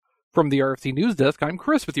From the RFC News Desk, I'm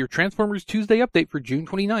Chris with your Transformers Tuesday update for June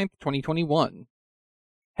 29th, 2021.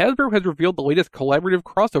 Hasbro has revealed the latest collaborative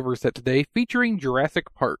crossover set today featuring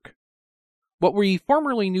Jurassic Park. What we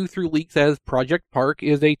formerly knew through leaks as Project Park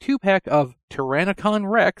is a 2-pack of Tyrannicon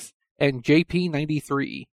Rex and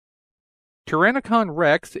JP-93. Tyrannicon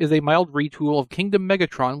Rex is a mild retool of Kingdom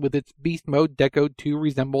Megatron with its beast mode decoed to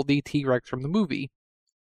resemble the T-Rex from the movie.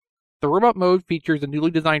 The robot mode features a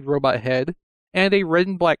newly designed robot head, and a red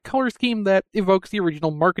and black color scheme that evokes the original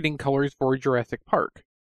marketing colors for Jurassic Park.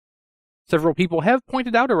 Several people have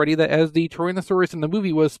pointed out already that as the Tyrannosaurus in the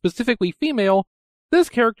movie was specifically female, this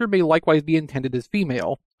character may likewise be intended as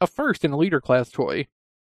female, a first in a Leader class toy.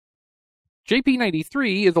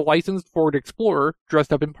 JP-93 is a licensed Ford Explorer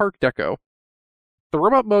dressed up in park deco. The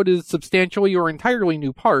robot mode is substantially or entirely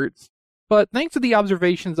new parts, but thanks to the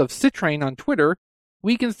observations of Citrain on Twitter,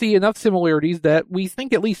 we can see enough similarities that we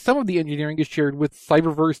think at least some of the engineering is shared with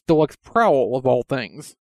Cyberverse Deluxe Prowl, of all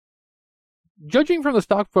things. Judging from the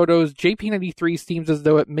stock photos, JP-93 seems as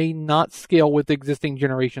though it may not scale with existing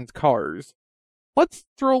generation's cars. Let's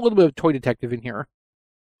throw a little bit of Toy Detective in here.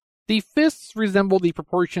 The fists resemble the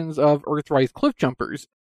proportions of Earthrise cliff jumpers,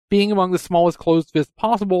 being among the smallest closed fists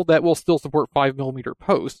possible that will still support 5mm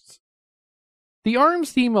posts. The arms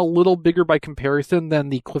seem a little bigger by comparison than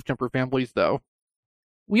the cliffjumper families, though.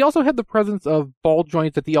 We also have the presence of ball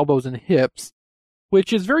joints at the elbows and hips,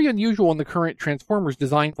 which is very unusual in the current Transformers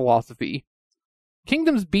design philosophy.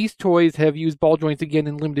 Kingdom's Beast toys have used ball joints again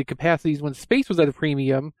in limited capacities when space was at a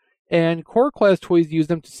premium, and Core Class toys use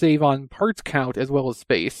them to save on parts count as well as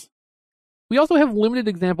space. We also have limited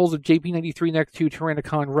examples of JP-93 next to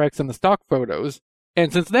Tyrannicon Rex in the stock photos,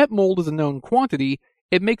 and since that mold is a known quantity,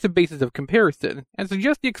 it makes a basis of comparison, and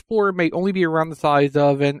suggests the Explorer may only be around the size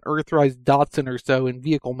of an Earthrise Datsun or so in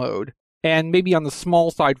vehicle mode, and maybe on the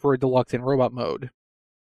small side for a deluxe in robot mode.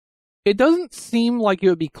 It doesn't seem like it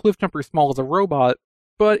would be cliffjumper small as a robot,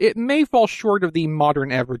 but it may fall short of the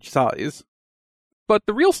modern average size. But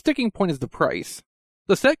the real sticking point is the price.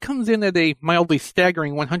 The set comes in at a mildly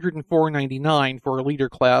staggering $104.99 for a Leader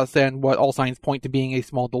class and what all signs point to being a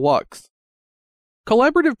small deluxe.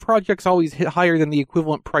 Collaborative projects always hit higher than the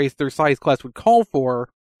equivalent price their size class would call for,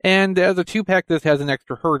 and as a 2-pack this has an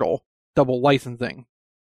extra hurdle, double licensing.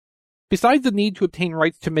 Besides the need to obtain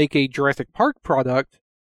rights to make a Jurassic Park product,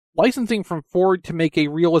 licensing from Ford to make a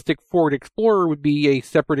realistic Ford Explorer would be a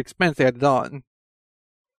separate expense added on.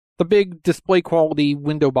 The big display quality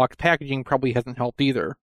window box packaging probably hasn't helped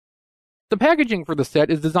either. The packaging for the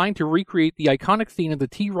set is designed to recreate the iconic scene of the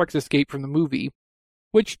T-Rex escape from the movie,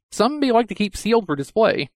 which some may like to keep sealed for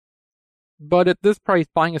display. But at this price,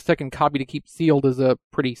 buying a second copy to keep sealed is a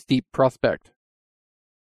pretty steep prospect.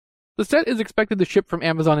 The set is expected to ship from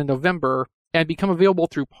Amazon in November, and become available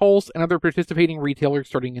through Pulse and other participating retailers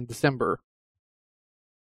starting in December.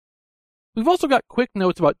 We've also got quick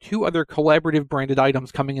notes about 2 other collaborative branded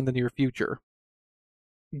items coming in the near future.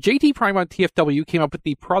 JT Prime on TFW came up with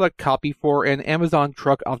the product copy for an Amazon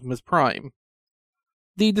truck Optimus Prime.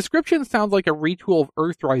 The description sounds like a retool of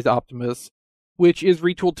Earthrise Optimus, which is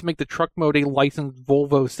retooled to make the truck mode a licensed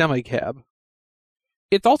Volvo semi-cab.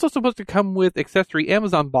 It's also supposed to come with accessory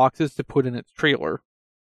Amazon boxes to put in its trailer.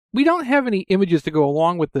 We don't have any images to go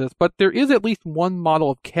along with this, but there is at least one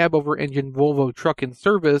model of cab-over-engine Volvo truck in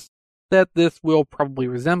service that this will probably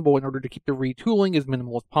resemble in order to keep the retooling as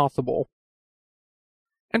minimal as possible.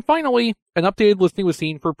 And finally, an updated listing was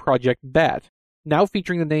seen for Project Bat, now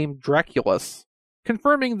featuring the name Draculus,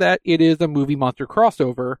 confirming that it is a movie monster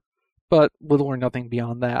crossover, but little or nothing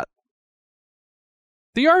beyond that.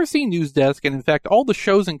 The RFC News Desk, and in fact all the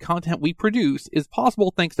shows and content we produce, is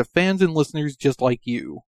possible thanks to fans and listeners just like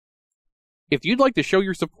you. If you'd like to show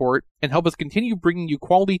your support and help us continue bringing you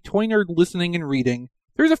quality toy nerd listening and reading,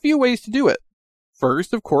 there's a few ways to do it.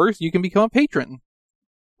 First, of course, you can become a patron.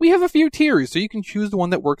 We have a few tiers, so you can choose the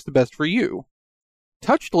one that works the best for you.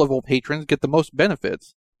 Touched level patrons get the most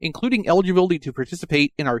benefits, including eligibility to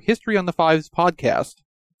participate in our History on the Fives podcast.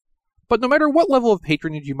 But no matter what level of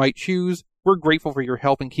patronage you might choose, we're grateful for your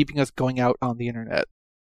help in keeping us going out on the internet.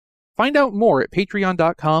 Find out more at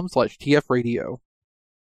patreon.com/tfradio.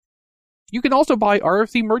 You can also buy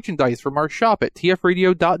RFC merchandise from our shop at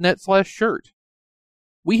tfradio.net/shirt.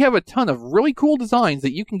 We have a ton of really cool designs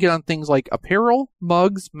that you can get on things like apparel,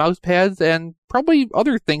 mugs, mousepads, and probably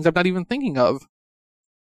other things I'm not even thinking of.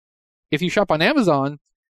 If you shop on Amazon,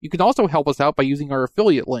 you can also help us out by using our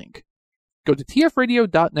affiliate link. Go to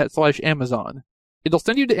tfradio.net/Amazon. It'll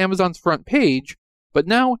send you to Amazon's front page, but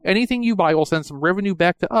now anything you buy will send some revenue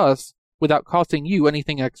back to us without costing you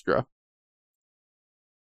anything extra.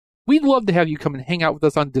 We'd love to have you come and hang out with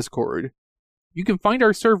us on Discord. You can find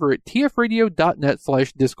our server at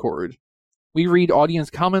tfradio.net/discord. We read audience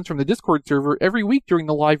comments from the Discord server every week during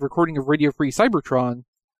the live recording of Radio Free Cybertron,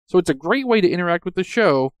 so it's a great way to interact with the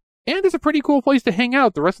show, and it's a pretty cool place to hang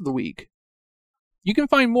out the rest of the week. You can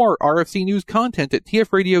find more RFC News content at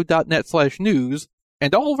tfradio.net/news,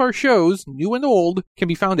 and all of our shows, new and old, can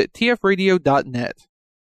be found at tfradio.net.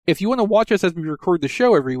 If you want to watch us as we record the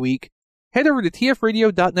show every week, head over to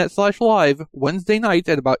tfradio.net/live Wednesday nights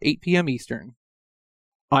at about 8 p.m. Eastern.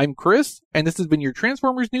 I'm Chris, and this has been your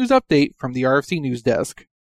Transformers News Update from the RFC News Desk.